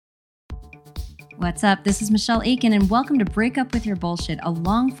What's up? This is Michelle Aiken, and welcome to Break Up With Your Bullshit, a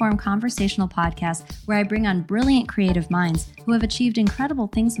long-form conversational podcast where I bring on brilliant creative minds who have achieved incredible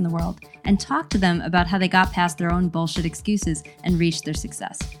things in the world and talk to them about how they got past their own bullshit excuses and reached their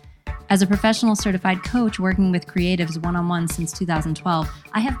success. As a professional certified coach working with creatives one-on-one since 2012,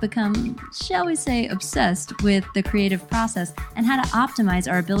 I have become, shall we say, obsessed with the creative process and how to optimize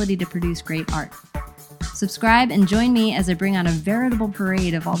our ability to produce great art. Subscribe and join me as I bring on a veritable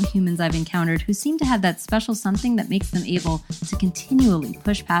parade of all the humans I've encountered who seem to have that special something that makes them able to continually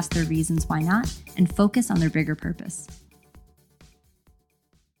push past their reasons why not and focus on their bigger purpose.